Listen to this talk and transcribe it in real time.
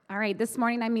right, this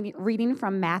morning I'm reading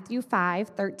from Matthew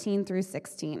 5:13 through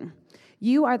 16.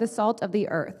 You are the salt of the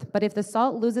earth, but if the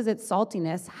salt loses its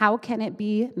saltiness, how can it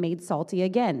be made salty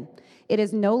again? It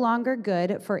is no longer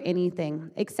good for anything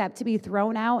except to be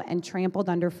thrown out and trampled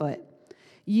underfoot.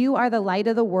 You are the light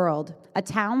of the world. A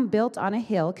town built on a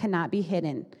hill cannot be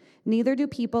hidden. Neither do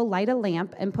people light a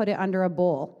lamp and put it under a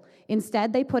bowl.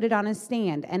 Instead, they put it on a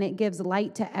stand, and it gives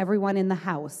light to everyone in the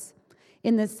house.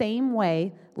 In the same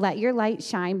way, let your light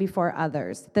shine before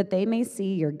others, that they may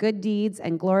see your good deeds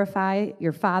and glorify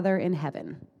your Father in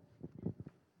heaven.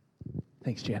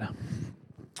 Thanks, Jana.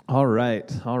 All right.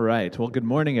 Well, good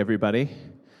morning, everybody.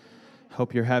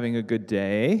 Hope you're having a good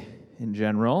day in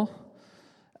general.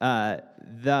 I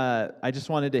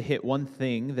just wanted to hit one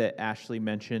thing that Ashley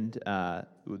mentioned.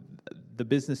 The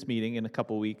business meeting in a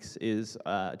couple weeks is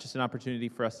just an opportunity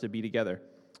for us to be together.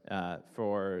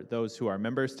 For those who are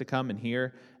members to come and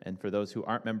hear, and for those who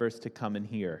aren't members to come and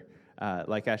hear.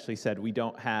 Like Ashley said, we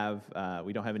don't have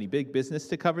any big business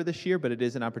to cover this year, but it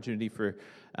is an opportunity for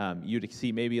you to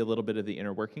see maybe a little bit of the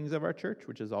inner workings of our church,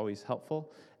 which is always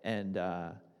helpful. And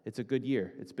it's a good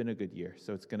year. It's been a good year,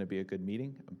 so it's going to be a good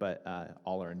meeting. But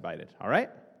all are invited. All right,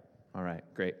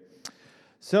 great.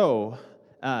 So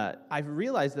I've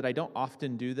realized that I don't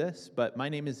often do this, but my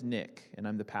name is Nick, and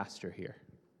I'm the pastor here.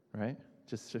 Right?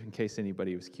 Just in case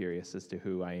anybody was curious as to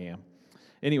who I am.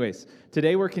 Anyways,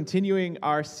 today we're continuing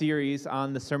our series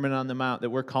on the Sermon on the Mount that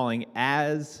we're calling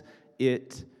As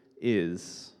It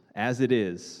Is,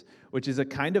 which is a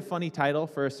kind of funny title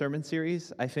for a sermon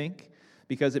series, I think,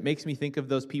 because it makes me think of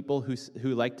those people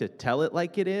who like to tell it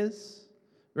like it is,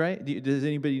 right? Does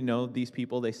anybody know these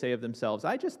people? They say of themselves,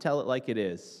 I just tell it like it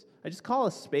is. I just call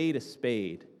a spade a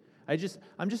spade. I'm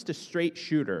just a straight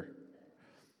shooter.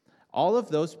 All of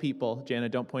those people, Jana,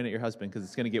 don't point at your husband because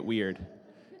it's going to get weird.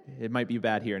 It might be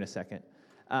bad here in a second.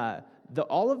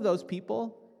 All of those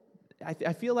people,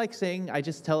 I feel like saying I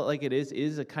just tell it like it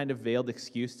is a kind of veiled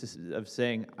excuse of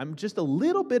saying I'm just a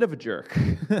little bit of a jerk.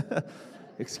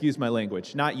 Excuse my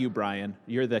language. Not you, Brian.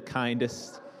 You're the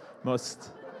kindest,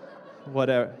 most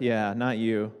whatever. Yeah, not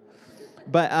you.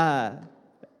 But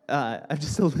I'm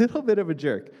just a little bit of a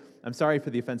jerk. I'm sorry for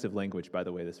the offensive language, by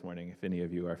the way, this morning, if any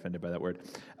of you are offended by that word.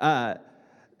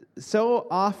 So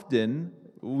often,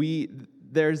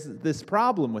 there's this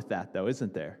problem with that, though,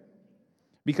 isn't there?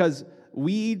 Because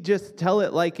we just tell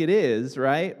it like it is,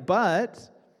 right? But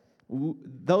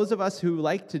those of us who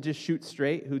like to just shoot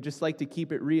straight, who just like to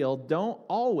keep it real, don't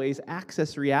always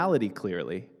access reality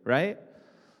clearly, right?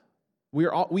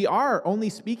 We are only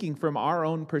speaking from our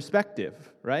own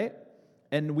perspective, right?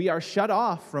 And we are shut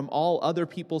off from all other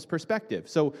people's perspective.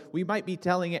 So we might be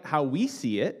telling it how we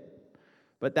see it,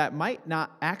 but that might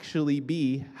not actually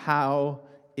be how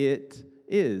it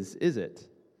is it?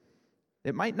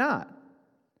 It might not.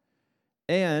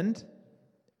 And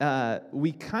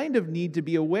we kind of need to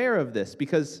be aware of this,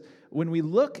 because when we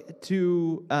look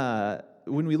to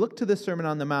the Sermon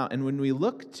on the Mount and when we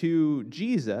look to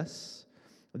Jesus,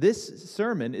 this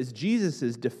sermon is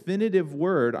Jesus' definitive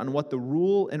word on what the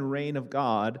rule and reign of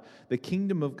God, the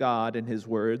kingdom of God, in his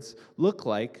words, look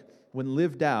like when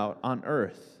lived out on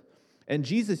earth. And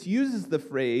Jesus uses the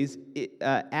phrase,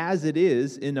 as it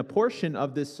is, in a portion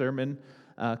of this sermon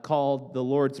called the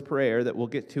Lord's Prayer that we'll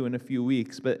get to in a few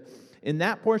weeks. But in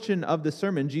that portion of the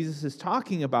sermon, Jesus is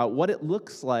talking about what it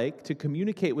looks like to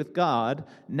communicate with God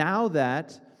now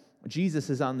that Jesus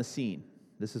is on the scene.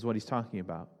 This is what he's talking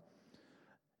about.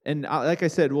 And like I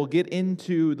said, we'll get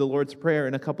into the Lord's Prayer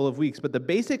in a couple of weeks, but the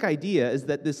basic idea is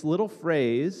that this little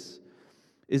phrase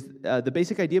the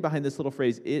basic idea behind this little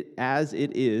phrase, as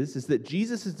it is that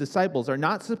Jesus' disciples are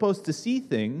not supposed to see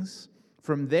things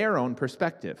from their own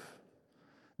perspective.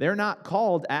 They're not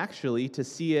called actually to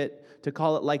see it, to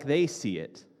call it like they see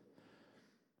it.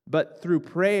 But through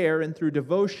prayer and through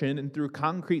devotion and through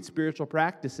concrete spiritual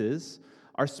practices,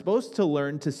 are supposed to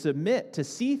learn to submit to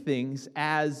see things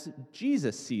as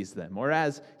Jesus sees them, or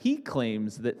as he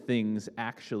claims that things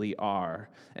actually are,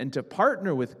 and to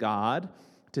partner with God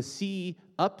to see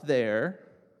up there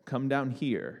come down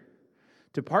here,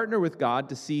 to partner with God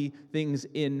to see things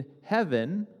in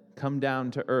heaven come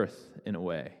down to earth in a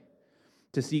way,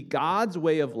 to see God's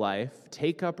way of life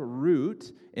take up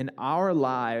root in our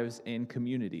lives and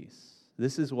communities.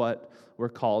 This is what we're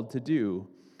called to do.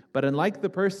 But unlike the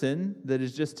person that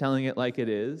is just telling it like it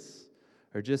is,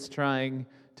 or just trying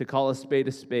to call a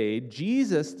spade,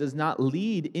 Jesus does not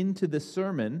lead into the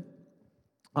Sermon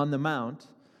on the Mount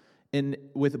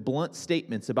with blunt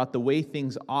statements about the way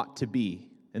things ought to be.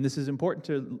 And this is important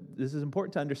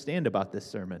to understand about this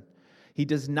sermon. He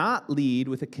does not lead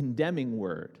with a condemning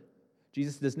word.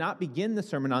 Jesus does not begin the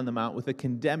Sermon on the Mount with a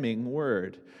condemning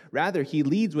word. Rather, he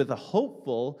leads with a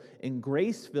hopeful and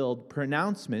grace-filled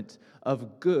pronouncement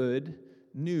of good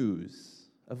news,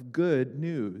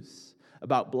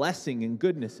 about blessing and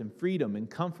goodness and freedom and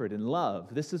comfort and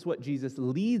love. This is what Jesus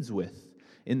leads with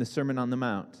in the Sermon on the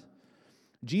Mount.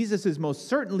 Jesus is most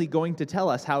certainly going to tell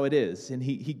us how it is, and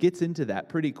he gets into that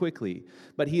pretty quickly.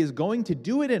 But he is going to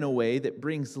do it in a way that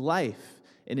brings life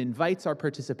and invites our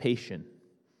participation.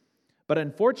 But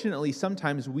unfortunately,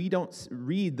 sometimes we don't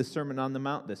read the Sermon on the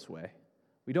Mount this way.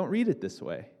 We don't read it this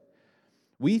way.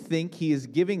 We think he is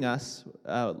giving us,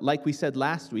 like we said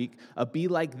last week, a be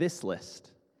like this list.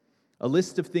 A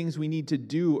list of things we need to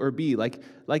do or be.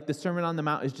 Like the Sermon on the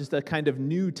Mount is just a kind of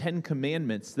new 10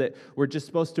 commandments that we're just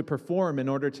supposed to perform in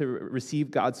order to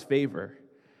receive God's favor.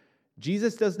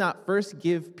 Jesus does not first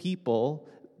give people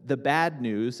the bad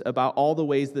news about all the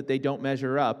ways that they don't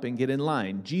measure up and get in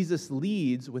line. Jesus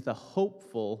leads with a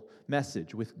hopeful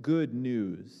message, with good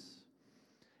news.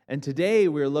 And today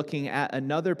we're looking at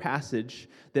another passage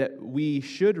that we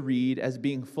should read as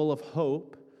being full of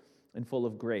hope and full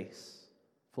of grace.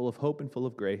 Full of hope and full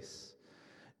of grace.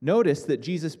 Notice that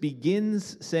Jesus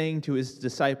begins saying to his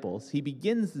disciples, he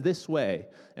begins this way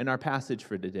in our passage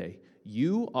for today.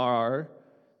 You are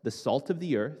the salt of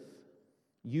the earth.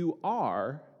 You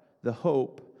are the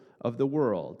hope of the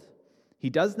world. He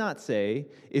does not say,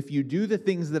 if you do the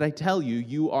things that I tell you,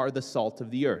 you are the salt of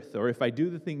the earth. Or if I do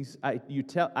the things I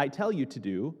tell you to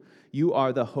do, you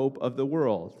are the hope of the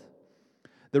world.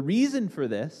 The reason for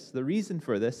this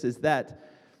is that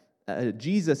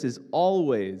Jesus is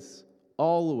always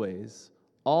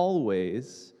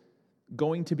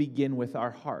going to begin with our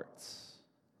hearts.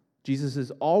 Jesus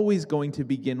is always going to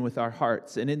begin with our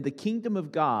hearts. And in the kingdom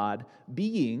of God,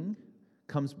 being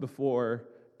comes before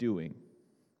doing.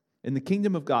 In the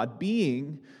kingdom of God,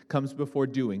 being comes before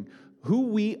doing. Who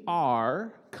we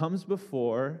are comes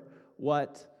before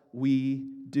what we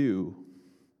do.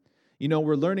 You know,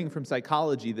 we're learning from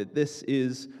psychology that this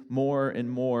is more and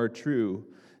more true,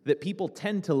 that people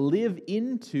tend to live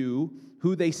into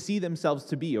who they see themselves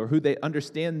to be, or who they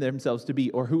understand themselves to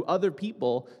be, or who other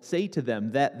people say to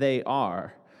them that they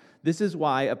are. This is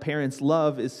why a parent's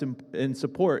love and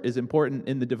support is important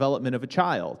in the development of a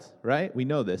child, right? We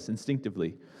know this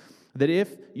instinctively. That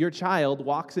if your child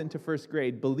walks into first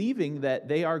grade believing that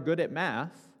they are good at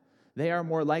math, they are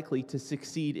more likely to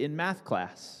succeed in math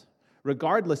class,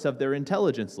 regardless of their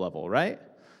intelligence level, right?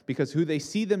 Because who they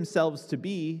see themselves to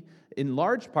be, in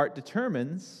large part,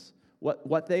 determines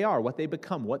what they are, what they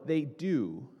become, what they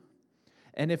do.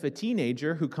 And if a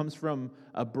teenager who comes from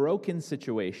a broken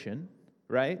situation,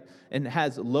 right, and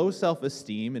has low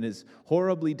self-esteem and is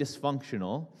horribly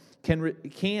dysfunctional,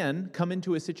 can come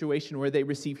into a situation where they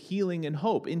receive healing and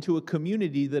hope, into a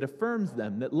community that affirms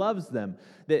them, that loves them,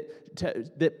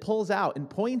 that pulls out and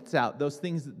points out those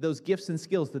things, those gifts and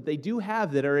skills that they do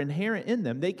have that are inherent in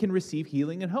them. They can receive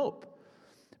healing and hope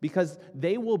because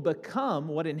they will become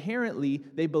what inherently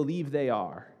they believe they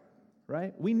are,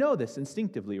 right? We know this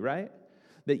instinctively, right?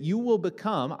 That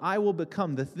I will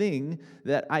become the thing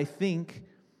that I think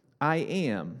I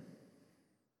am.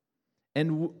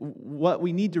 And what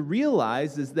we need to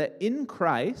realize is that in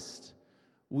Christ,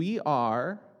 we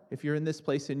are, if you're in this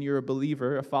place and you're a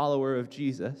believer, a follower of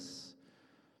Jesus,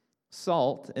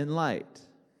 salt and light.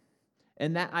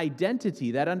 And that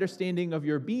identity, that understanding of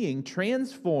your being,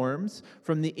 transforms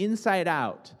from the inside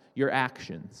out your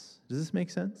actions. Does this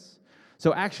make sense?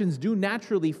 So actions do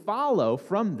naturally follow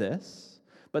from this,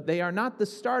 but they are not the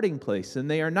starting place,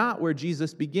 and they are not where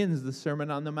Jesus begins the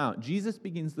Sermon on the Mount. Jesus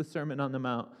begins the Sermon on the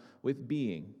Mount with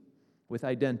being, with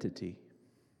identity.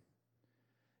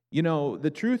 You know, the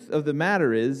truth of the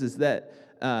matter is that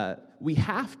we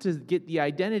have to get the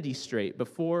identity straight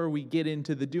before we get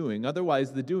into the doing.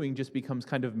 Otherwise, the doing just becomes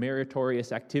kind of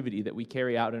meritorious activity that we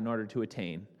carry out in order to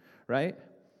attain, right?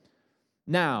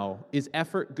 Now, is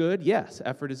effort good? Yes,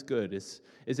 effort is good. Is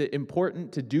it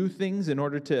important to do things in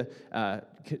order to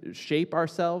shape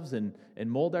ourselves and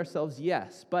mold ourselves?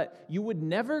 Yes, but you would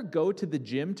never go to the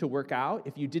gym to work out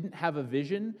if you didn't have a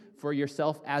vision for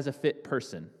yourself as a fit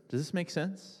person. Does this make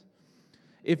sense?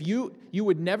 If you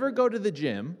would never go to the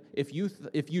gym if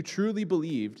you truly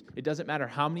believed it doesn't matter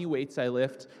how many weights I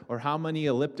lift or how many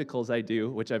ellipticals I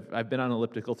do, which I've been on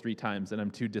elliptical 3 times and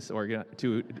I'm too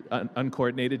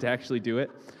uncoordinated to actually do it.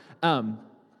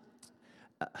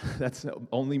 That's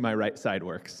only my right side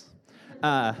works.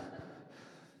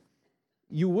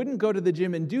 You wouldn't go to the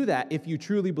gym and do that if you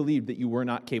truly believed that you were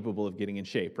not capable of getting in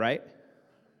shape, right?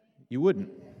 You wouldn't,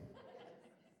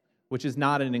 which is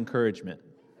not an encouragement.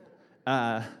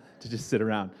 To just sit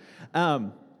around.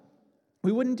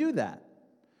 We wouldn't do that.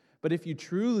 But if you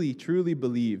truly, truly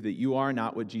believe that you are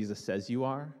not what Jesus says you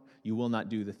are, you will not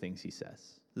do the things he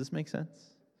says. Does this make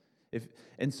sense?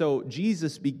 And so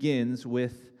Jesus begins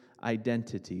with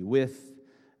identity, with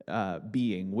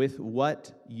being, with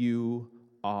what you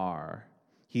are.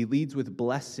 He leads with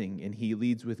blessing, and he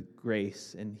leads with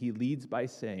grace, and he leads by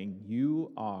saying,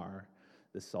 you are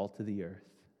the salt of the earth.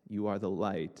 You are the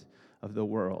light of the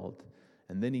world.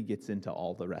 And then he gets into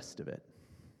all the rest of it.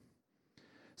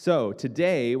 So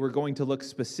today we're going to look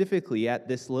specifically at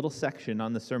this little section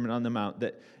on the Sermon on the Mount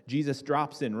that Jesus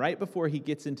drops in right before he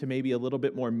gets into maybe a little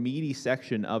bit more meaty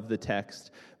section of the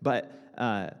text. But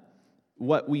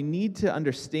what we need to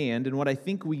understand, and what I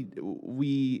think we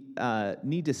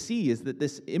need to see, is that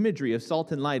this imagery of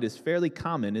salt and light is fairly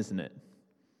common, isn't it?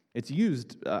 It's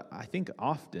used, I think,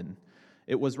 often.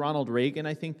 It was Ronald Reagan,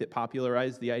 I think, that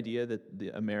popularized the idea that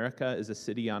America is a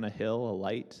city on a hill, a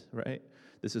light, right?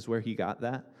 This is where he got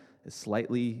that. It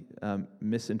slightly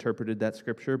misinterpreted that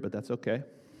scripture, but that's okay.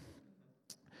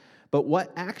 But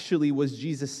what actually was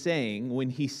Jesus saying when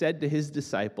he said to his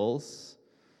disciples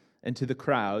and to the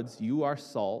crowds, you are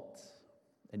salt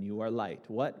and you are light?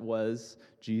 What was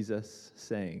Jesus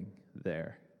saying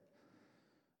there?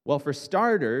 Well, for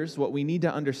starters, what we need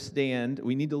to understand,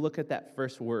 we need to look at that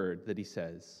first word that he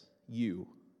says, you.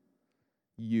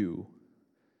 You.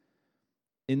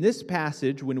 In this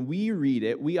passage, when we read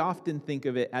it, we often think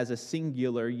of it as a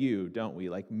singular you, don't we?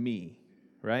 Like me,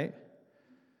 right?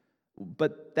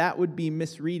 But that would be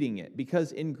misreading it,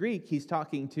 because in Greek, he's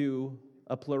talking to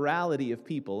a plurality of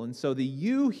people, and so the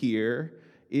you here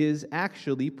is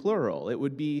actually plural. It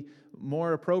would be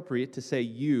more appropriate to say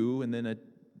you and then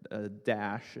a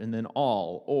dash and then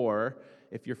all, or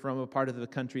if you're from a part of the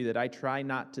country that I try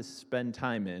not to spend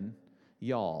time in,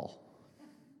 y'all.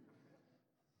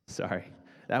 Sorry.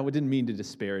 That didn't mean to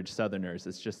disparage Southerners.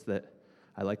 It's just that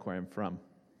I like where I'm from.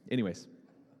 Anyways,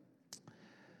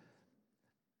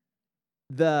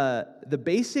 the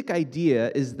basic idea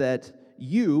is that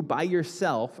you, by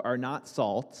yourself, are not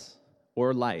salt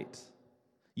or light.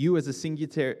 You, as a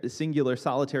singular,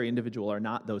 solitary individual, are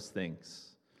not those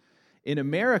things. In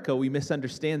America, we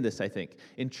misunderstand this, I think.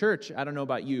 In church, I don't know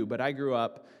about you, but I grew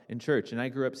up in church, and I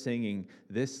grew up singing,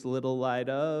 "This little light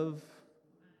of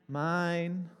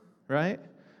mine," right?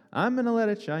 I'm going to let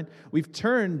it shine. We've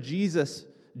turned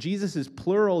Jesus's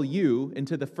plural you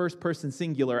into the first person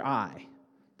singular I.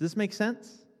 Does this make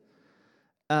sense?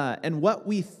 And what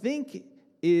we think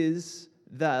is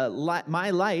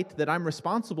my light that I'm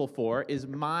responsible for is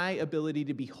my ability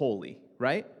to be holy,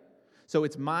 right? So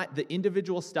it's the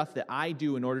individual stuff that I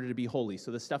do in order to be holy.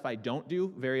 So the stuff I don't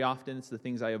do, very often it's the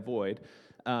things I avoid.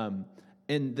 And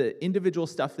the individual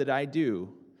stuff that I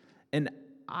do. And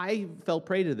I fell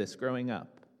prey to this growing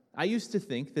up. I used to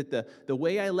think that the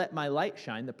way I let my light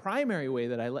shine, the primary way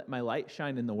that I let my light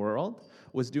shine in the world,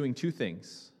 was doing two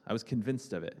things. I was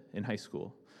convinced of it in high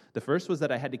school. The first was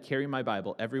that I had to carry my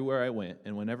Bible everywhere I went,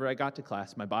 and whenever I got to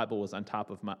class, my Bible was on top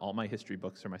of all my history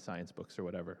books or my science books or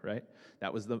whatever, right?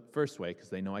 That was the first way, because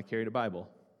they know I carried a Bible.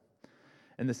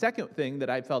 And the second thing that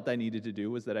I felt I needed to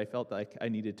do was that I felt like I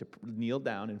needed to kneel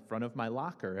down in front of my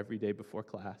locker every day before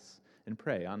class and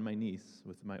pray on my knees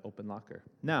with my open locker.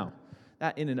 Now,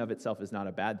 that in and of itself is not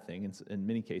a bad thing. In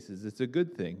many cases, it's a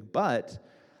good thing. But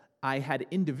I had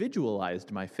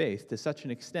individualized my faith to such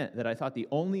an extent that I thought the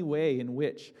only way in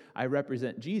which I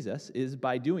represent Jesus is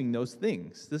by doing those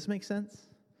things. Does this make sense?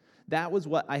 That was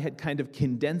what I had kind of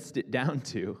condensed it down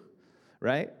to,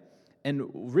 right? And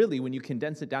really, when you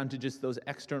condense it down to just those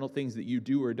external things that you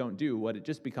do or don't do, what it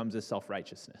just becomes is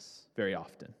self-righteousness, very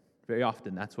often. Very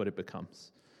often, that's what it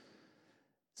becomes.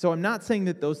 So I'm not saying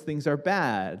that those things are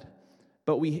bad,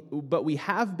 but we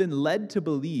have been led to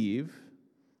believe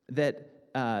that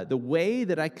the way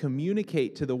that I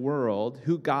communicate to the world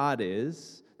who God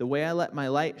is, the way I let my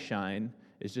light shine,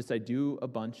 is just I do a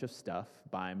bunch of stuff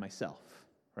by myself,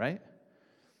 right?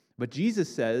 But Jesus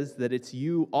says that it's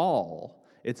you all,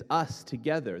 it's us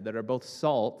together that are both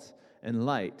salt and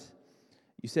light.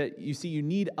 You see, you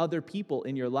need other people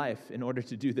in your life in order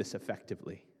to do this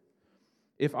effectively.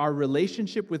 If our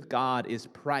relationship with God is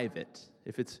private,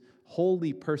 if it's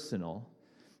wholly personal,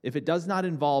 if it does not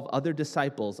involve other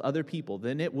disciples, other people,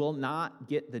 then it will not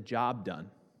get the job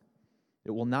done.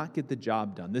 It will not get the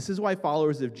job done. This is why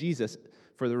followers of Jesus,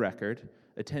 for the record,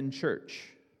 attend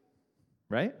church,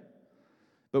 right?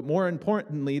 But more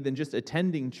importantly than just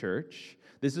attending church,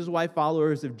 this is why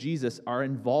followers of Jesus are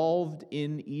involved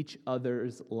in each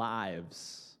other's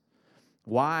lives.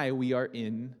 Why we are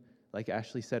in, like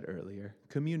Ashley said earlier,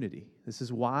 community. This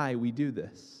is why we do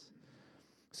this.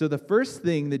 So the first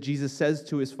thing that Jesus says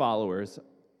to his followers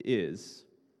is,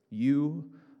 you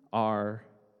are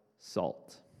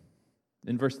salt.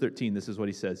 In verse 13, this is what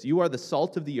he says. You are the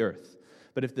salt of the earth,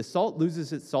 but if the salt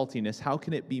loses its saltiness, how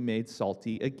can it be made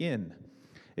salty again?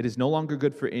 It is no longer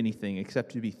good for anything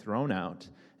except to be thrown out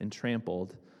and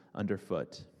trampled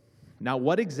underfoot. Now,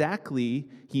 what exactly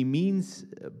he means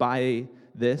by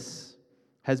this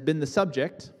has been the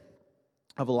subject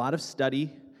of a lot of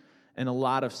study and a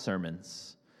lot of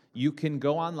sermons. You can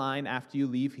go online after you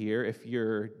leave here if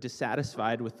you're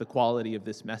dissatisfied with the quality of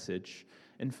this message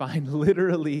and find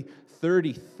literally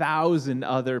 30,000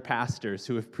 other pastors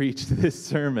who have preached this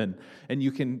sermon, and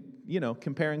you can,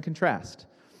 compare and contrast.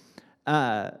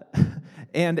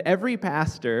 And every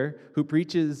pastor who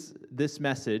preaches this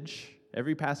message,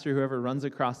 every pastor who ever runs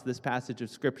across this passage of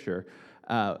Scripture,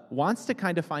 wants to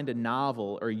kind of find a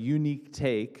novel or unique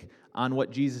take on what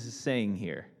Jesus is saying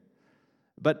here.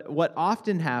 But what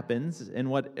often happens, and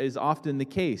what is often the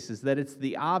case, is that it's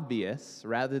the obvious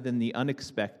rather than the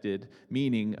unexpected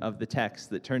meaning of the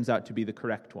text that turns out to be the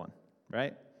correct one,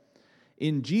 right?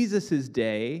 In Jesus'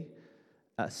 day,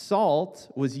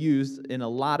 salt was used in a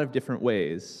lot of different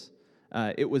ways.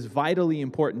 It was vitally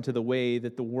important to the way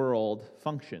that the world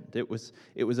functioned. It was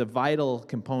a vital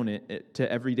component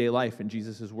to everyday life in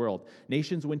Jesus' world.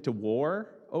 Nations went to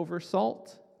war over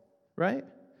salt, right?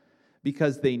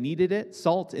 Because they needed it.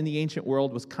 Salt in the ancient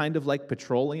world was kind of like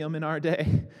petroleum in our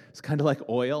day. It's kind of like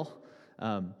oil.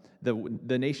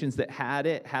 The nations that had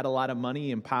it had a lot of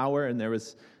money and power, and it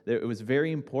was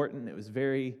very important. It was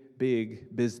very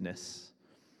big business.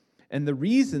 And the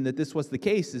reason that this was the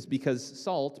case is because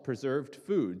salt preserved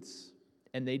foods,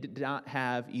 and they did not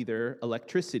have either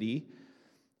electricity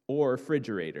or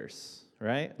refrigerators,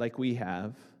 right, like we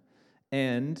have.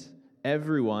 And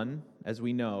everyone, as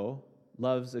we know,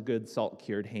 loves a good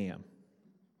salt-cured ham.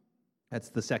 That's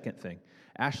the second thing.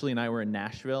 Ashley and I were in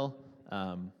Nashville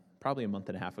probably a month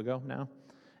and a half ago now,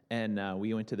 and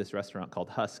we went to this restaurant called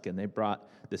Husk, and they brought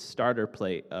this starter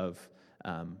plate of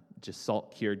just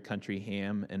salt-cured country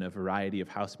ham and a variety of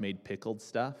house-made pickled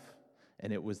stuff,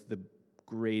 and it was the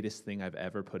greatest thing I've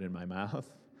ever put in my mouth.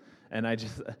 And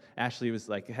Ashley was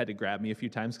like, had to grab me a few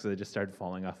times because I just started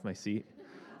falling off my seat.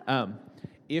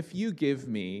 If you give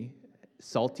me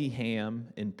salty ham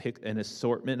and an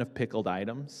assortment of pickled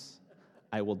items,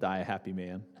 I will die a happy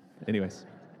man. Anyways,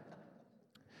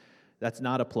 that's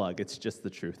not a plug. It's just the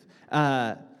truth.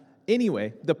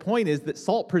 Anyway, the point is that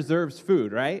salt preserves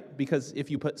food, right? Because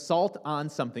if you put salt on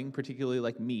something, particularly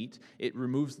like meat, it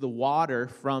removes the water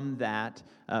from that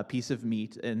piece of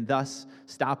meat and thus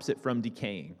stops it from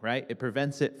decaying, right? It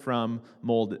prevents it from it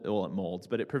molds,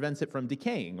 but it prevents it from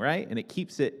decaying, right? And it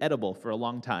keeps it edible for a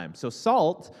long time. So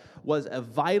salt was a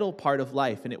vital part of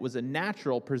life, and it was a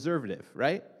natural preservative,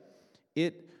 right?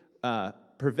 It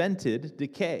prevented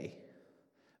decay.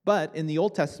 But in the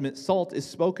Old Testament, salt is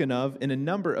spoken of in a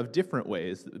number of different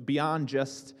ways beyond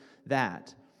just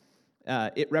that.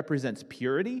 It represents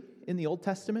purity in the Old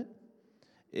Testament.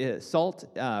 Salt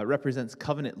represents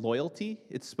covenant loyalty.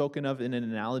 It's spoken of in an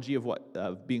analogy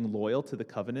of being loyal to the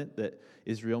covenant that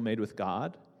Israel made with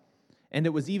God. And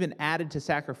it was even added to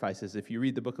sacrifices. If you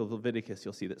read the book of Leviticus,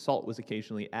 you'll see that salt was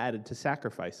occasionally added to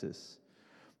sacrifices.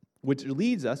 Which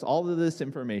leads us, all of this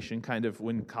information kind of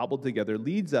when cobbled together,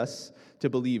 leads us to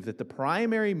believe that the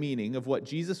primary meaning of what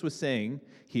Jesus was saying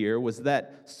here was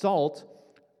that salt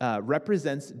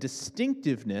represents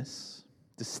distinctiveness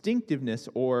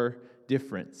or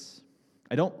difference.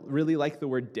 I don't really like the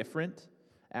word different,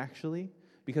 actually,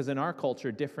 because in our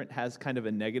culture, different has kind of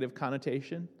a negative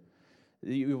connotation.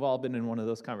 You've all been in one of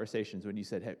those conversations when you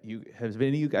said, have any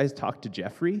of you guys talked to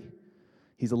Jeffrey?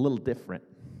 He's a little different,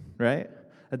 right?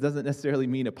 That doesn't necessarily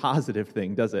mean a positive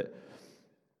thing, does it?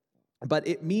 But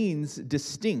it means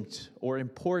distinct or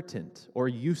important or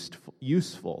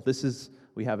useful.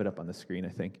 We have it up on the screen, I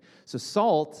think. So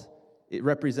salt, it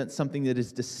represents something that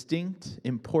is distinct,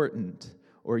 important,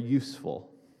 or useful.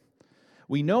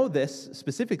 We know this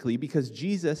specifically because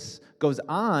Jesus goes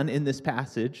on in this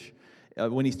passage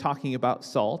when he's talking about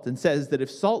salt and says that if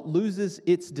salt loses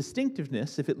its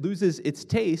distinctiveness, if it loses its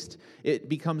taste, it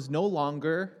becomes no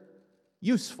longer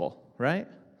useful, right?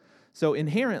 So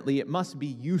inherently, it must be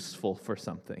useful for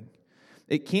something.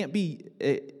 It can't be.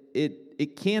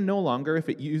 It can no longer, if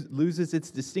it loses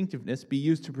its distinctiveness, be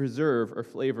used to preserve or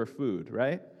flavor food,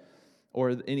 right?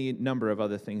 Or any number of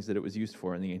other things that it was used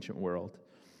for in the ancient world.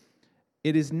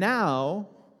 It is now,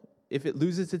 if it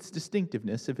loses its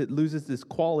distinctiveness, if it loses this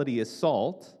quality as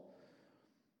salt,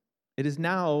 it is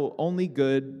now only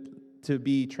good to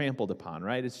be trampled upon,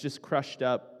 right? It's just crushed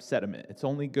up sediment. It's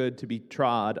only good to be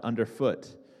trod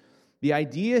underfoot. The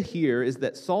idea here is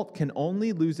that salt can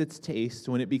only lose its taste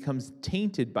when it becomes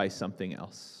tainted by something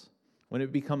else, when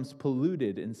it becomes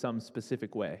polluted in some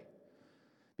specific way.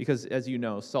 Because, as you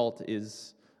know, salt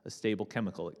is a stable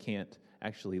chemical. It can't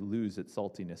actually lose its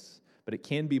saltiness, but it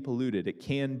can be polluted. It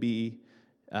can be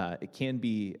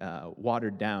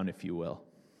watered down, if you will,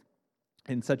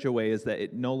 in such a way as that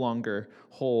it no longer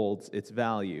holds its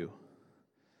value.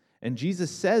 And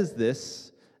Jesus says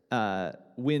this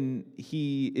when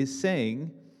he is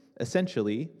saying,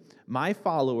 essentially, my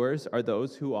followers are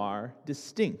those who are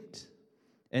distinct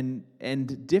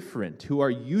and different, who are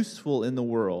useful in the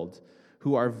world,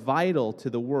 who are vital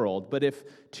to the world. But if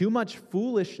too much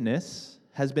foolishness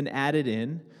has been added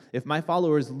in, if my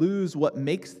followers lose what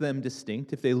makes them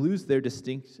distinct, if they lose their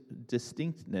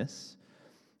distinctness,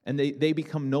 and they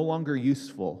become no longer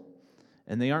useful,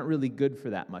 and they aren't really good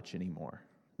for that much anymore.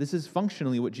 This is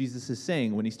functionally what Jesus is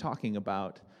saying when he's talking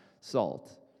about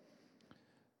salt.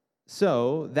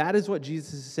 So that is what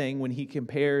Jesus is saying when he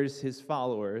compares his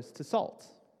followers to salt.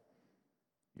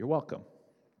 You're welcome.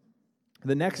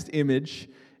 The next image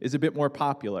is a bit more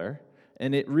popular,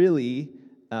 and it really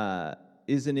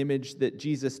is an image that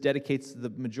Jesus dedicates the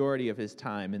majority of his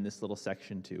time in this little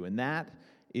section to, and that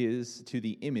is to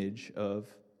the image of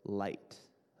light.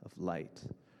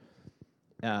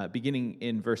 Beginning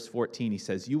in verse 14, he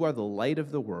says, "You are the light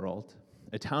of the world.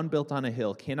 A town built on a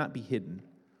hill cannot be hidden.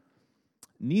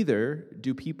 Neither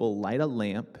do people light a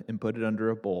lamp and put it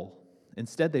under a bowl.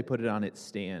 Instead, they put it on its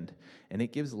stand, and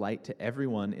it gives light to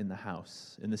everyone in the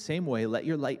house. In the same way, let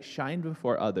your light shine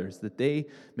before others, that they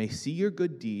may see your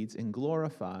good deeds and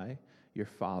glorify your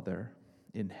Father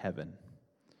in heaven."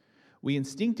 We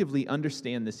instinctively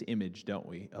understand this image, don't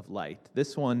we, of light.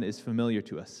 This one is familiar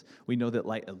to us. We know that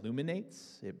light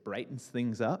illuminates, it brightens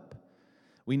things up.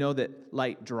 We know that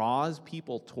light draws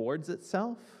people towards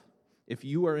itself. If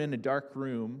you are in a dark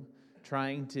room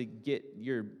trying to get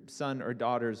your son or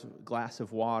daughter's glass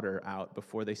of water out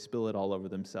before they spill it all over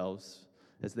themselves,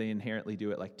 as they inherently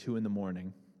do at like 2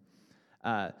 a.m,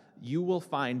 you will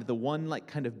find the one like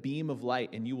kind of beam of light,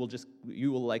 and you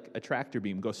will like a tractor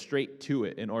beam go straight to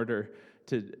it in order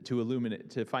to illuminate,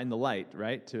 to find the light,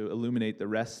 right? To illuminate the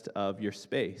rest of your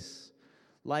space.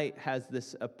 Light has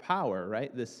this power,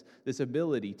 right? This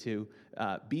ability to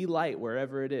be light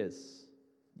wherever it is.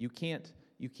 You can't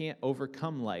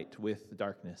overcome light with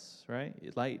darkness, right?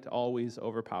 Light always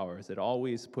overpowers. It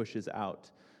always pushes out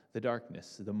the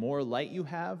darkness. The more light you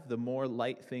have, the more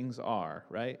light things are,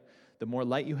 right? The more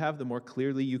light you have, the more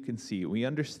clearly you can see. We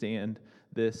understand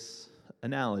this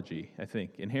analogy, I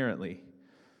think, inherently.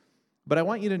 But I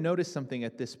want you to notice something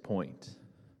at this point.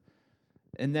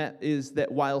 And that is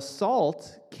that while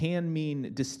salt can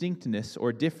mean distinctness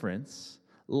or difference,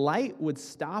 light would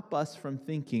stop us from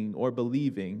thinking or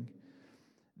believing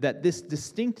that this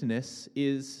distinctness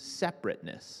is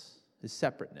separateness.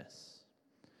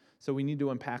 So we need to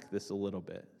unpack this a little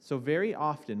bit. So very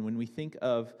often when we think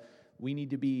of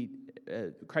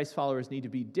Christ followers need to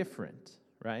be different,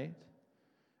 right?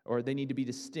 Or they need to be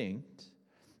distinct.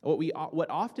 What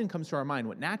often comes to our mind,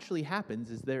 what naturally happens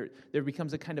is there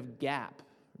becomes a kind of gap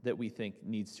that we think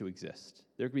needs to exist.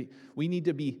 We need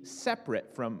to be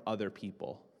separate from other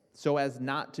people so as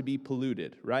not to be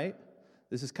polluted, right?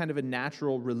 This is kind of a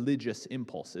natural religious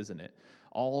impulse, isn't it?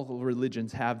 All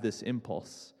religions have this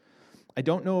impulse. I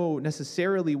don't know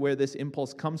necessarily where this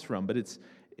impulse comes from, but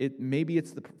maybe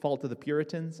it's the fault of the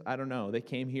Puritans. I don't know. They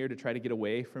came here to try to get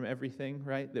away from everything,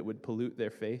 right, that would pollute their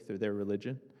faith or their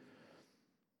religion.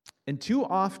 And too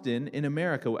often in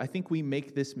America, I think we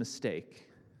make this mistake,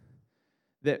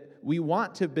 that we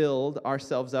want to build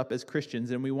ourselves up as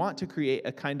Christians and we want to create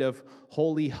a kind of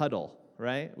holy huddle,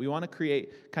 right? We want to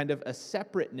create kind of a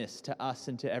separateness to us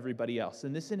and to everybody else.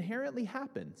 And this inherently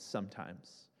happens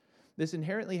sometimes. This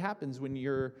inherently happens when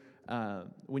you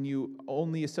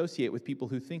only associate with people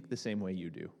who think the same way you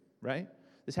do, right?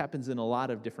 This happens in a lot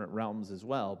of different realms as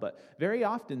well. But very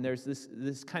often there's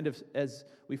this kind of, as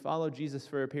we follow Jesus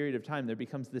for a period of time, there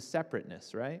becomes this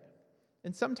separateness, right?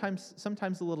 And sometimes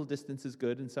a little distance is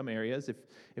good in some areas.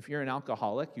 If you're an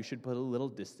alcoholic, you should put a little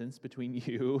distance between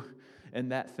you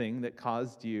and that thing that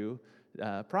caused you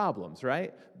problems,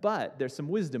 right? But there's some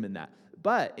wisdom in that.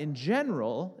 But in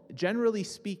generally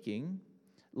speaking,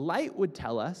 light would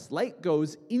tell us, light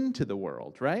goes into the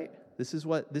world, right? This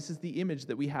is the image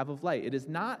that we have of light. It is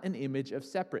not an image of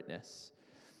separateness.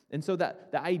 And so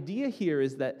that the idea here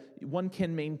is that one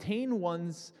can maintain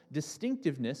one's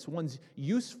distinctiveness, one's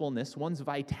usefulness, one's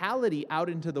vitality out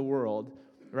into the world,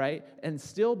 right? And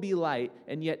still be light,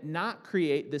 and yet not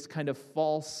create this kind of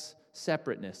false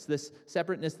separateness, this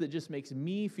separateness that just makes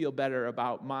me feel better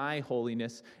about my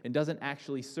holiness and doesn't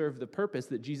actually serve the purpose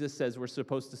that Jesus says we're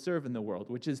supposed to serve in the world,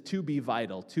 which is to be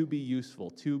vital, to be useful,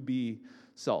 to be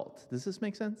salt. Does this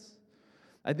make sense?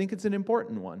 I think it's an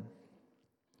important one.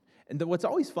 And what's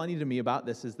always funny to me about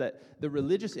this is that the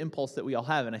religious impulse that we all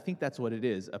have, and I think that's what it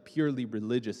is, a purely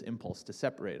religious impulse to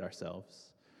separate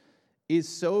ourselves, is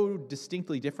so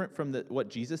distinctly different from what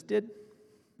Jesus did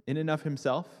in and of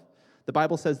himself. The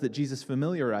Bible says that Jesus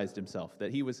familiarized himself,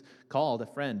 that he was called a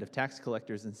friend of tax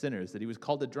collectors and sinners, that he was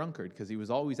called a drunkard because he was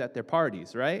always at their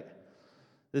parties, right?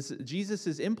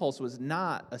 Jesus' impulse was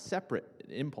not a separate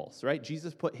impulse, right?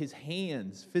 Jesus put his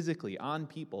hands physically on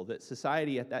people that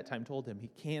society at that time told him he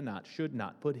should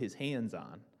not put his hands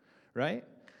on, right?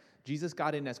 Jesus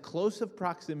got in as close of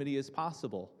proximity as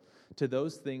possible to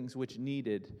those things which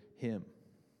needed him.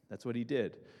 That's what he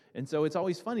did. And so it's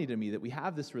always funny to me that we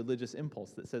have this religious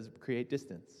impulse that says create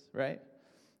distance, right?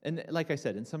 And like I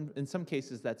said, in some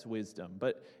cases that's wisdom,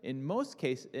 but in most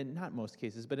cases, and not most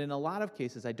cases, but in a lot of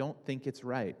cases, I don't think it's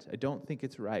right. I don't think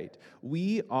it's right.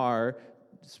 We are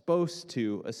supposed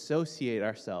to associate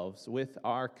ourselves with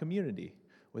our community,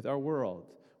 with our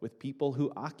world, with people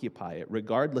who occupy it,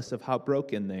 regardless of how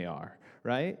broken they are,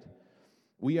 right?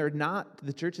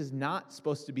 The church is not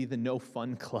supposed to be the no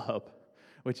fun club,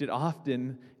 which it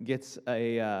often gets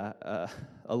a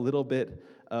little bit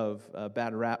of a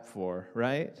bad rap for,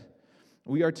 right?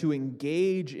 We are to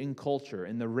engage in culture,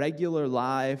 in the regular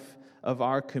life of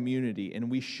our community, and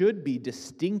we should be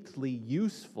distinctly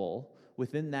useful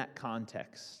within that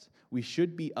context. We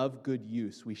should be of good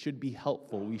use. We should be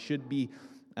helpful. We should be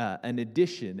an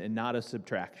addition and not a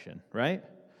subtraction, right?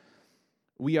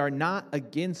 We are not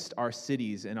against our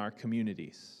cities and our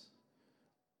communities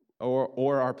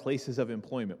or our places of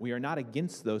employment. We are not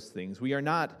against those things. We are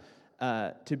not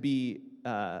to be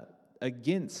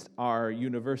against our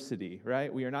university,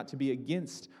 right? We are not to be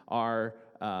against our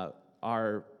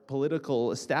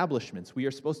political establishments. We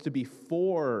are supposed to be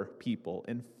for people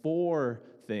and for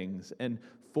things and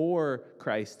for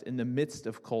Christ in the midst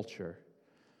of culture.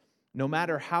 No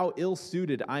matter how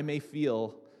ill-suited I may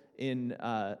feel and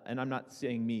I'm not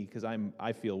saying me because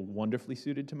I feel wonderfully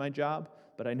suited to my job,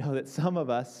 but I know that some of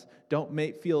us don't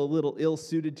feel a little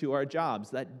ill-suited to our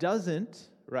jobs. That doesn't,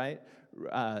 right,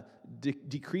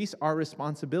 decrease our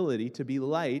responsibility to be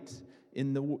light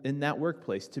in that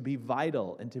workplace, to be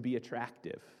vital and to be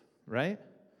attractive, right?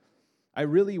 I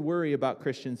really worry about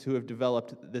Christians who have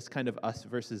developed this kind of us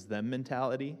versus them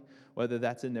mentality, whether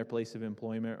that's in their place of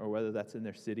employment or whether that's in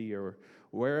their city or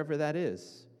wherever that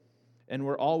is. And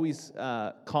we're always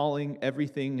calling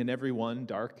everything and everyone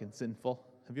dark and sinful.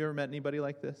 Have you ever met anybody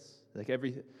like this? Like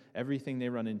everything they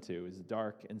run into is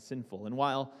dark and sinful. And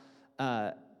while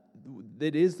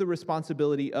it is the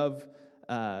responsibility of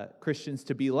Christians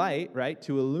to be light, right,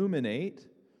 to illuminate,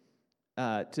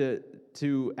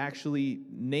 to actually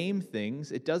name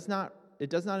things, it does not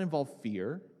involve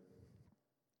fear,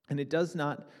 and it does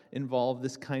not involve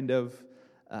this kind of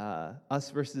us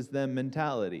versus them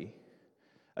mentality.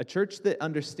 A church that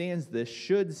understands this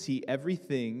should see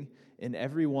everything and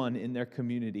everyone in their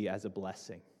community as a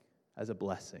blessing,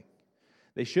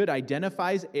 They should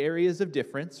identify areas of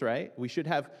difference, right?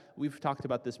 We've talked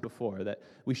about this before, that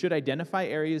we should identify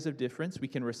areas of difference. We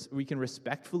can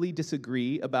respectfully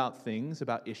disagree about things,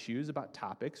 about issues, about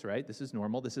topics, right? This is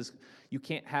normal. You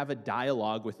can't have a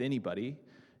dialogue with anybody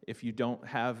if you don't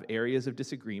have areas of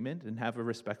disagreement and have a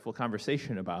respectful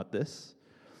conversation about this.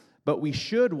 But we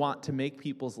should want to make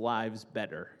people's lives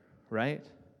better, right?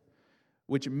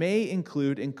 Which may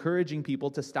include encouraging people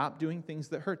to stop doing things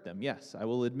that hurt them. Yes, I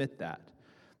will admit that.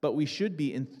 But we should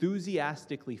be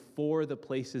enthusiastically for the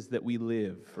places that we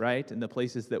live, right? And the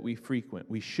places that we frequent.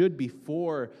 We should be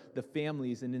for the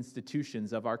families and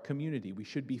institutions of our community. We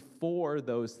should be for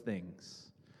those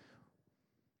things.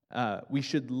 We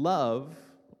should love,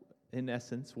 in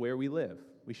essence, where we live.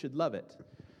 We should love it.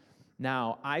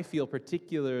 Now, I feel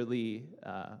particularly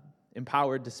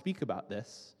empowered to speak about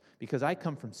this because I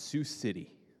come from Sioux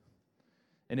City.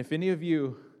 And if any of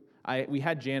you, we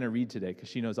had Jana read today because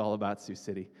she knows all about Sioux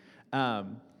City.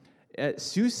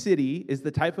 Sioux City is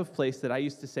the type of place that I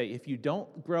used to say, if you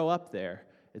don't grow up there,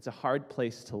 it's a hard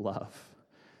place to love.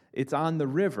 It's on the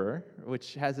river,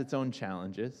 which has its own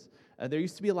challenges. There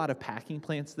used to be a lot of packing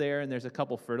plants there, and there's a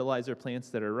couple fertilizer plants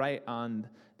that are right on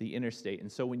the interstate.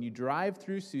 And so when you drive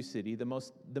through Sioux City, the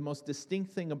most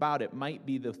distinct thing about it might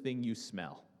be the thing you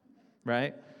smell,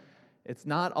 right? It's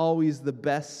not always the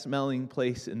best smelling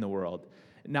place in the world.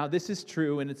 Now, this is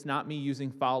true, and it's not me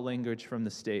using foul language from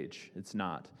the stage. It's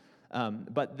not.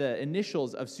 But the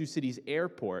initials of Sioux City's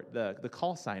airport, the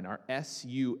call sign, are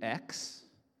SUX.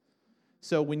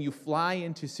 So when you fly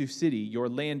into Sioux City, you're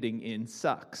landing in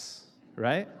sucks,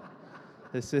 right?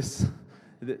 This is,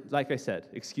 like I said,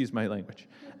 excuse my language.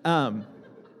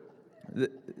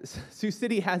 Sioux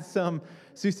City has some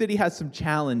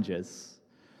challenges.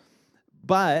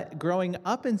 But growing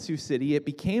up in Sioux City, it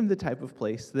became the type of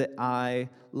place that I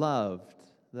loved.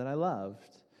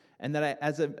 And that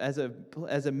as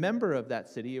a member of that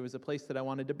city, it was a place that I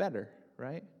wanted to better,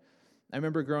 right? I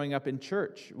remember growing up in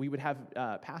church, we would have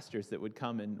pastors that would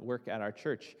come and work at our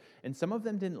church, and some of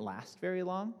them didn't last very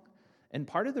long. And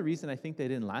part of the reason I think they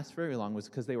didn't last very long was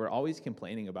because they were always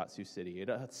complaining about Sioux City.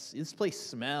 This place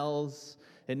smells.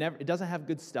 It doesn't have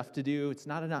good stuff to do. It's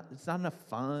not enough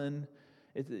fun.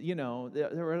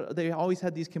 They always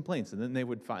had these complaints, and then they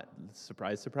would find,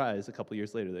 surprise, surprise, a couple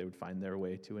years later, they would find their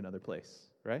way to another place,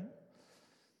 right?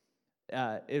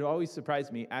 It always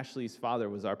surprised me. Ashley's father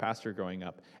was our pastor growing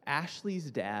up.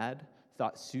 Ashley's dad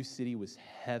thought Sioux City was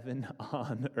heaven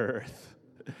on earth.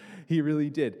 He really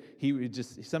did. He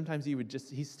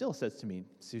still says to me,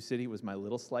 Sioux City was my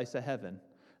little slice of heaven.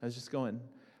 I was just going,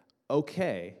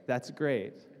 okay, that's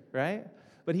great, right?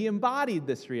 But he embodied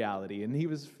this reality, and he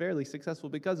was fairly successful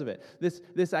because of it.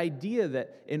 This idea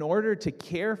that in order to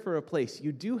care for a place,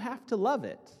 you do have to love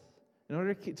it. In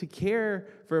order to care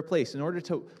for a place, in order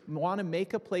to want to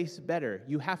make a place better,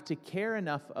 you have to care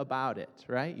enough about it,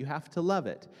 right? You have to love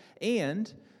it.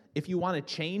 And if you want to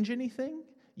change anything,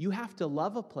 you have to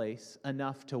love a place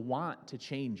enough to want to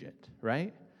change it,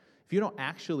 right? If you don't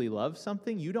actually love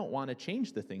something, you don't want to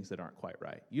change the things that aren't quite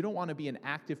right. You don't want to be an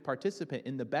active participant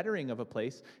in the bettering of a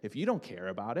place if you don't care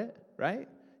about it, right?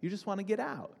 You just want to get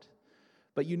out.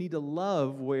 But you need to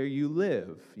love where you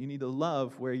live. You need to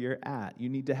love where you're at. You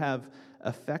need to have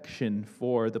affection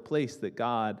for the place that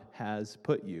God has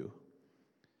put you.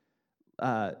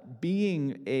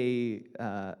 Being a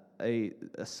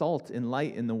salt and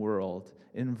light in the world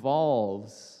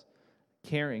involves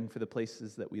caring for the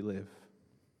places that we live.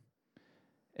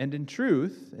 And in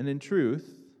truth,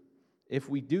 if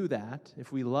we do that,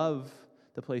 if we love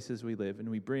the places we live and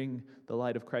we bring the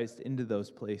light of Christ into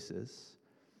those places,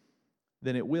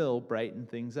 then it will brighten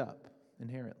things up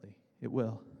inherently. It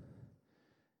will.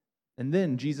 And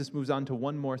then Jesus moves on to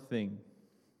one more thing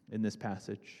in this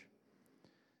passage.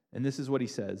 And this is what he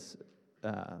says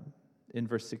in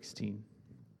verse 16.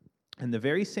 In the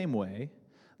very same way,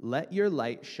 let your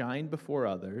light shine before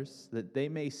others, that they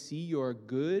may see your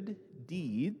good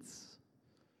deeds,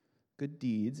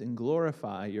 and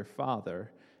glorify your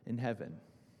Father in heaven.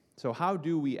 So how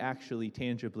do we actually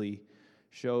tangibly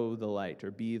show the light or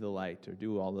be the light or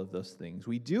do all of those things?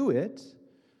 We do it.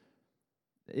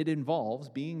 It involves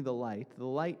being the light. The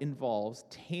light involves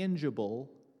tangible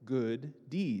good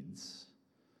deeds,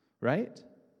 right?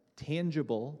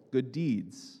 Tangible good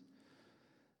deeds.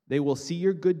 They will see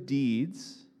your good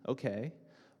deeds. Okay.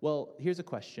 Well, here's a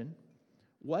question.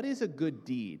 What is a good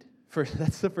deed?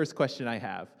 That's the first question I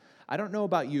have. I don't know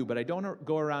about you, but I don't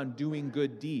go around doing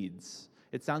good deeds.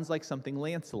 It sounds like something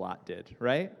Lancelot did,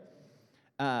 right?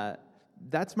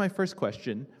 That's my first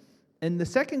question. And the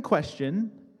second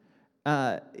question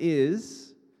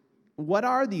is, what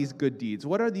are these good deeds?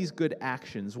 What are these good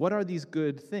actions? What are these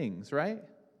good things, right?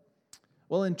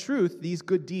 Well, in truth, these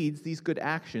good deeds, these good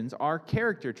actions are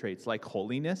character traits like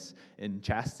holiness and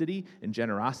chastity and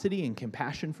generosity and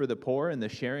compassion for the poor and the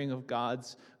sharing of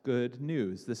God's good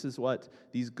news. This is what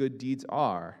these good deeds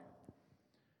are.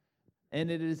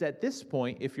 And it is at this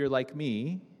point, if you're like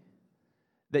me,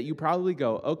 that you probably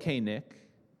go, okay, Nick,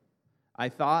 I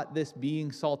thought this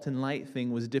being salt and light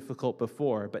thing was difficult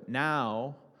before, but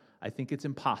now I think it's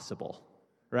impossible,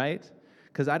 right?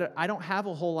 Because I don't have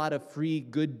a whole lot of free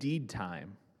good deed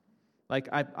time. Like,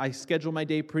 I schedule my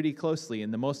day pretty closely,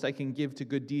 and the most I can give to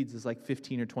good deeds is like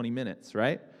 15 or 20 minutes,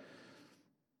 right?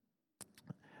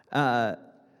 I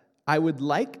would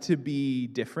like to be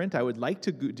different. I would like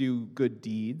to do good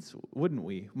deeds, wouldn't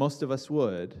we? Most of us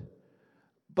would.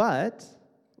 But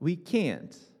we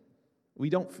can't.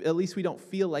 At least we don't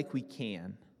feel like we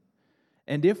can.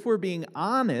 And if we're being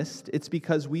honest, it's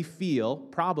because we feel,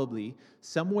 probably,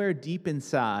 somewhere deep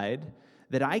inside,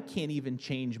 that I can't even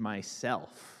change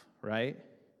myself, right?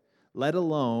 Let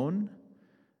alone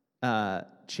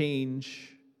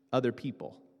change other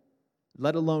people.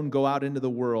 Let alone go out into the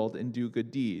world and do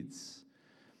good deeds.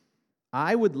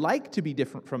 I would like to be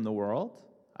different from the world.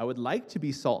 I would like to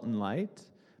be salt and light.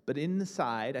 But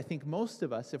inside, I think most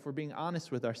of us, if we're being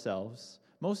honest with ourselves,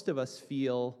 most of us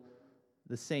feel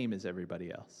the same as everybody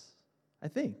else, I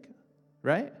think,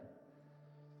 right?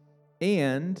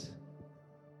 And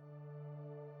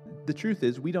the truth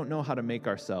is, we don't know how to make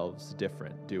ourselves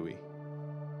different, do we?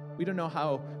 We don't know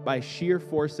how, by sheer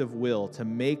force of will, to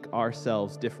make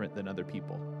ourselves different than other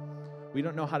people. We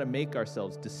don't know how to make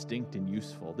ourselves distinct and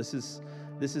useful. This is,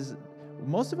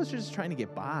 most of us are just trying to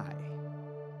get by,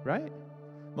 right?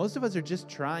 Most of us are just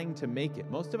trying to make it.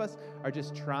 Most of us are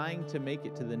just trying to make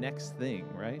it to the next thing,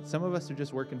 right? Some of us are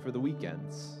just working for the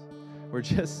weekends. We're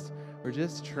just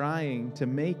trying to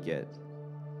make it.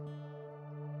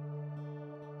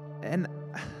 And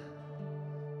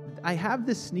I have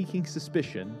this sneaking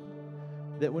suspicion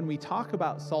that when we talk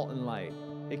about salt and light,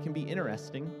 it can be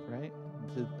interesting, right?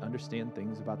 To understand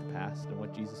things about the past and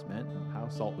what Jesus meant and how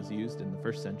salt was used in the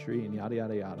first century and yada,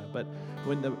 yada, yada. But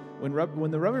when the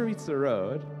rubber meets the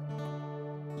road,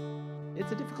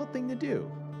 it's a difficult thing to do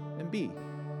and be.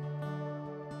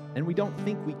 And we don't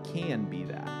think we can be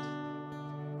that.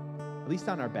 At least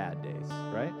on our bad days,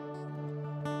 right?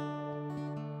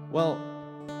 Well,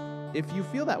 if you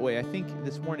feel that way, I think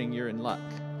this morning you're in luck,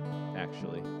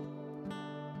 actually.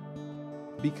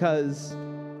 Because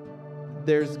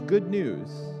there's good news.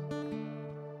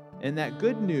 And that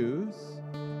good news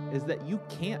is that you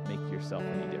can't make yourself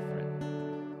any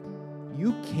different.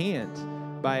 You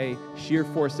can't, by sheer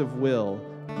force of will,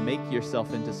 make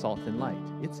yourself into salt and light.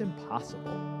 It's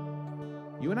impossible.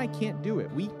 You and I can't do it.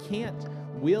 We can't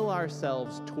will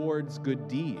ourselves towards good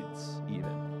deeds,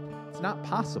 even. It's not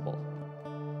possible.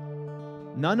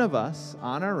 None of us,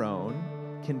 on our own,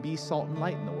 can be salt and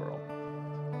light in the world.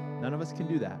 None of us can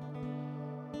do that.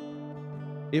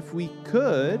 If we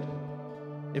could,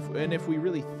 if we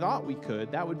really thought we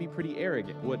could, that would be pretty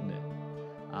arrogant, wouldn't it?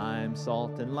 I'm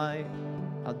salt and light.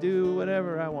 I'll do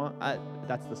whatever I want.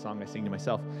 That's the song I sing to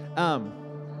myself.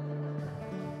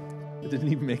 It didn't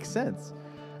even make sense.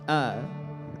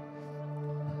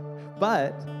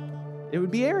 But it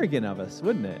would be arrogant of us,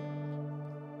 wouldn't it?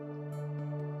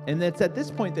 And it's at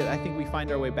this point that I think we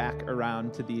find our way back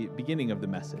around to the beginning of the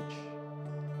message.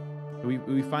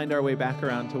 We find our way back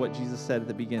around to what Jesus said at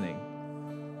the beginning.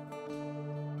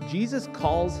 Jesus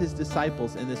calls his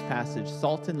disciples in this passage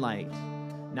salt and light,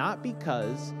 not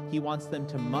because he wants them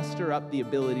to muster up the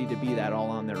ability to be that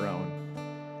all on their own.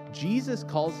 Jesus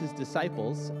calls his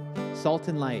disciples salt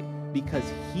and light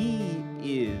because he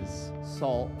is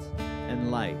salt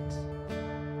and light.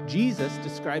 Jesus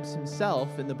describes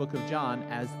himself in the book of John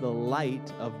as the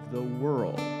light of the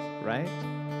world, right?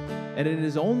 And it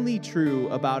is only true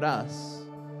about us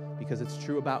because it's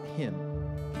true about him.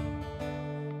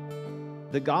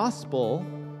 The gospel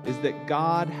is that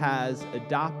God has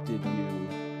adopted you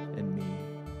and me.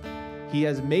 He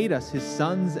has made us his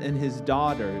sons and his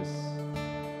daughters.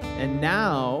 And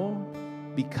now,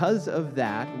 because of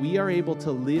that, we are able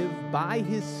to live by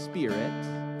his Spirit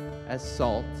as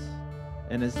salt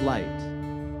and as light.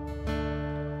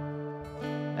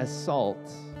 As salt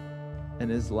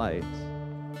and as light.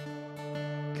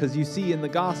 Because you see, in the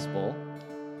gospel,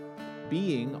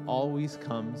 being always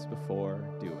comes before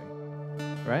doing,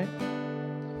 right?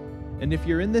 And if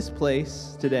you're in this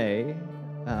place today,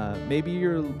 maybe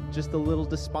you're just a little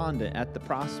despondent at the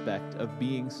prospect of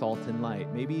being salt and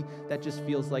light. Maybe that just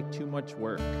feels like too much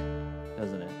work,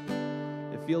 doesn't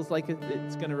it? It feels like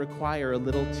it's going to require a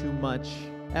little too much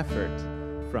effort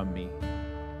from me.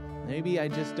 Maybe I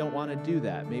just don't want to do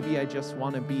that. Maybe I just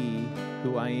want to be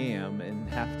who I am and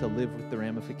have to live with the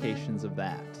ramifications of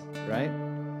that, right?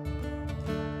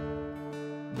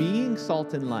 Being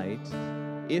salt and light,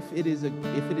 if it is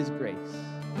grace,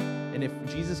 and if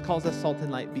Jesus calls us salt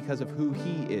and light because of who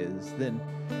he is, then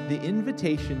the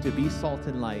invitation to be salt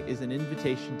and light is an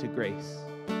invitation to grace.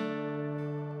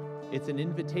 It's an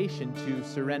invitation to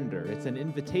surrender. It's an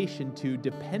invitation to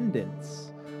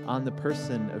dependence on the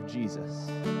person of Jesus,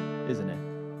 isn't it?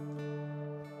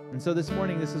 And so this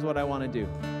morning, this is what I want to do.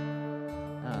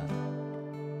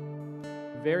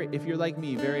 If you're like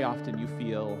me, very often you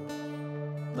feel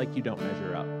like you don't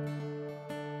measure up.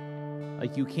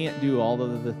 Like you can't do all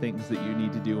of the things that you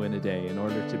need to do in a day in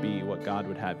order to be what God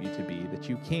would have you to be. That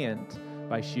you can't,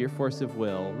 by sheer force of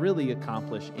will, really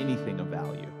accomplish anything of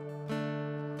value.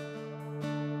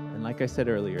 And like I said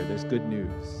earlier, there's good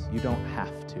news. You don't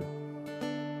have to.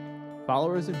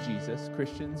 Followers of Jesus,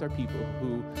 Christians, are people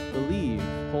who believe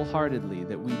wholeheartedly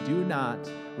that we do not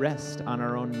rest on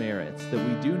our own merits, that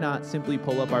we do not simply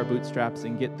pull up our bootstraps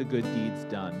and get the good deeds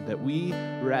done, that we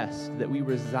rest, that we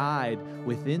reside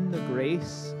within the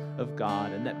grace of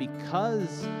God, and that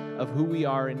because of who we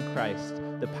are in Christ,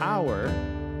 the power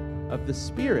of the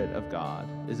Spirit of God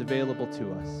is available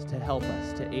to us, to help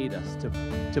us, to aid us,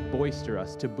 to boister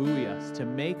us, to buoy us, to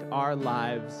make our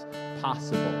lives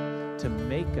possible, to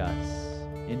make us,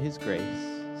 in his grace,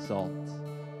 salt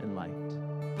and light.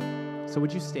 So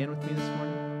would you stand with me this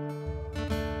morning?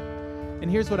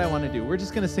 And here's what I want to do. We're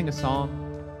just going to sing a song.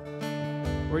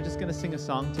 We're just going to sing a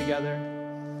song together.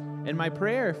 And my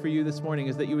prayer for you this morning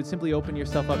is that you would simply open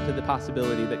yourself up to the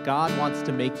possibility that God wants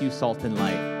to make you salt and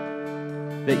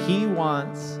light. That he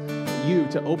wants you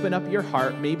to open up your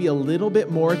heart maybe a little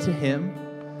bit more to him.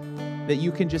 That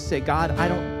you can just say, God, I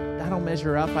don't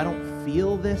measure up. I don't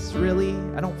feel this really.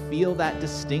 I don't feel that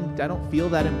distinct. I don't feel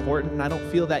that important. I don't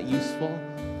feel that useful.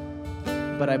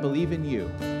 But I believe in you.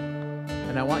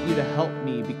 And I want you to help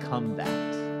me become that.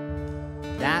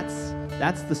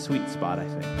 That's the sweet spot, I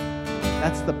think.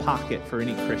 That's the pocket for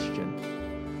any Christian.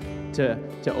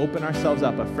 To open ourselves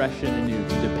up afresh and anew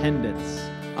to dependence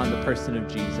on the person of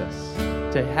Jesus.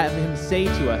 To have him say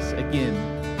to us again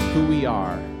who we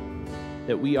are,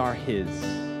 that we are his,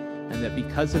 and that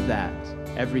because of that,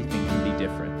 everything can be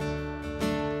different.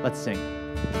 Let's sing.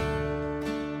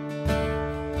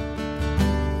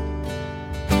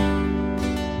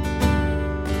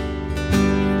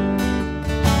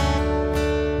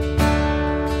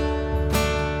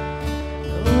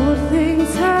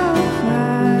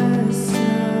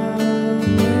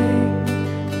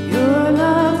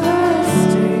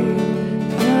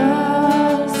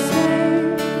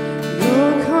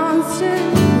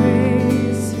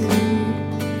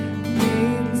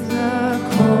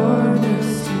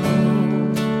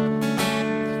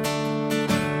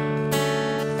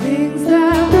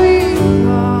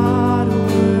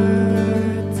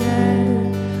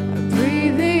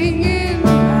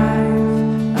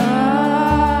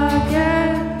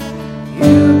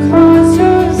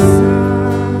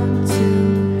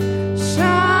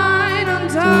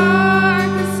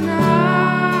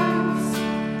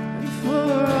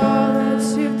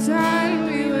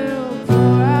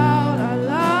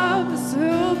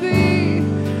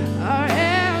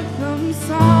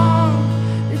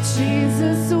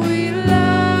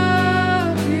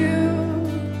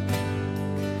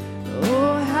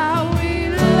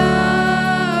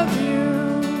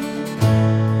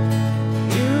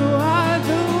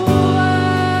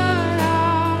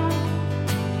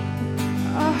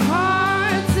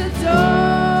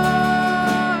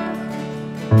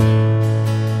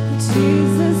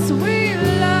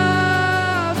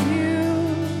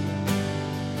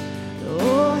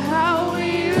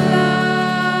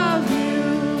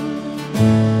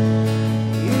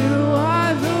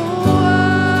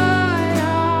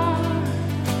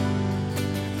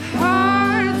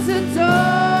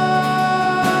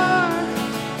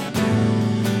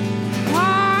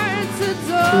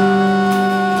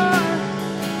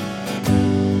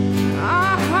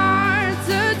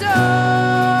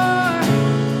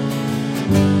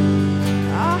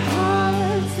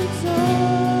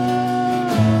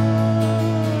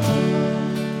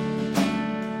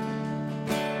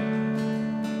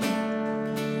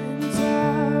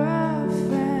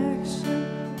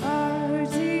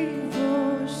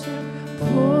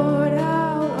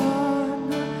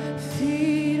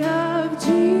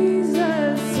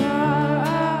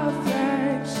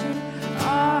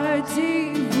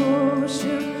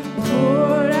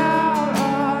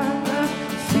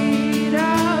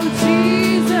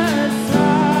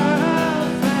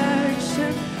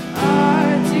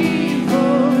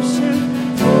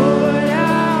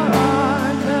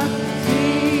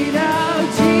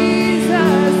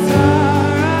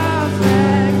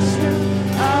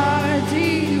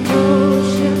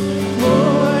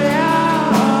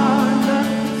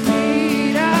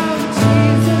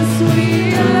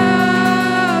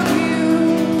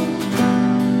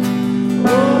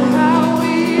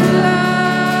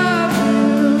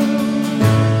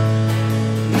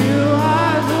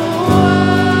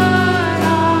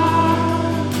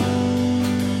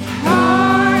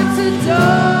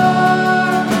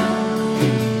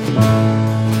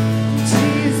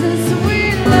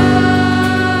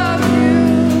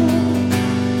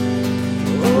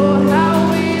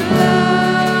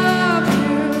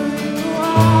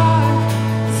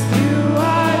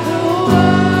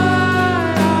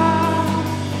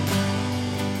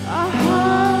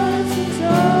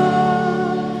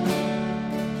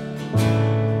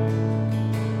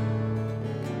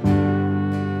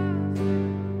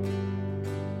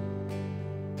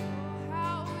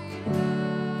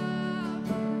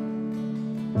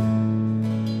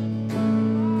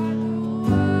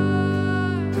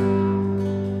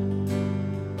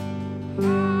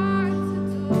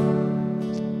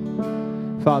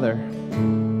 Father,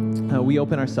 we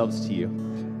open ourselves to you.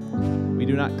 We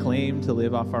do not claim to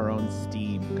live off our own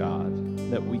steam, God,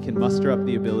 that we can muster up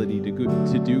the ability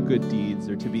to do good deeds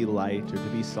or to be light or to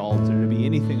be salt or to be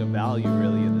anything of value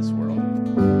really in this world.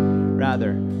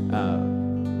 Rather,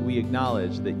 we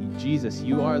acknowledge that Jesus,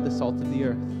 you are the salt of the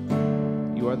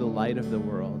earth. You are the light of the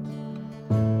world.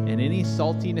 And any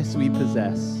saltiness we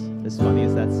possess, as funny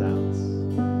as that sounds,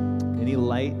 any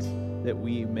light that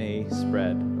we may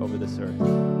spread over this earth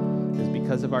is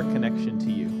because of our connection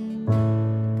to you.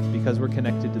 It's because we're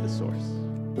connected to the source.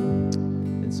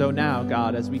 And so now,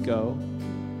 God, as we go,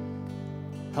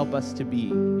 help us to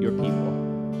be your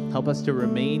people. Help us to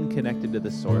remain connected to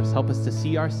the source. Help us to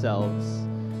see ourselves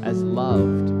as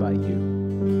loved by you.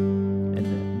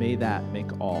 And may that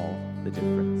make all the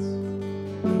difference.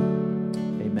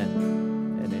 Amen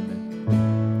and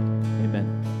amen.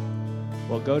 Amen.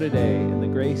 Well, go today in the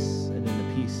grace and in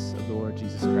the peace of the Lord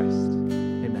Jesus Christ.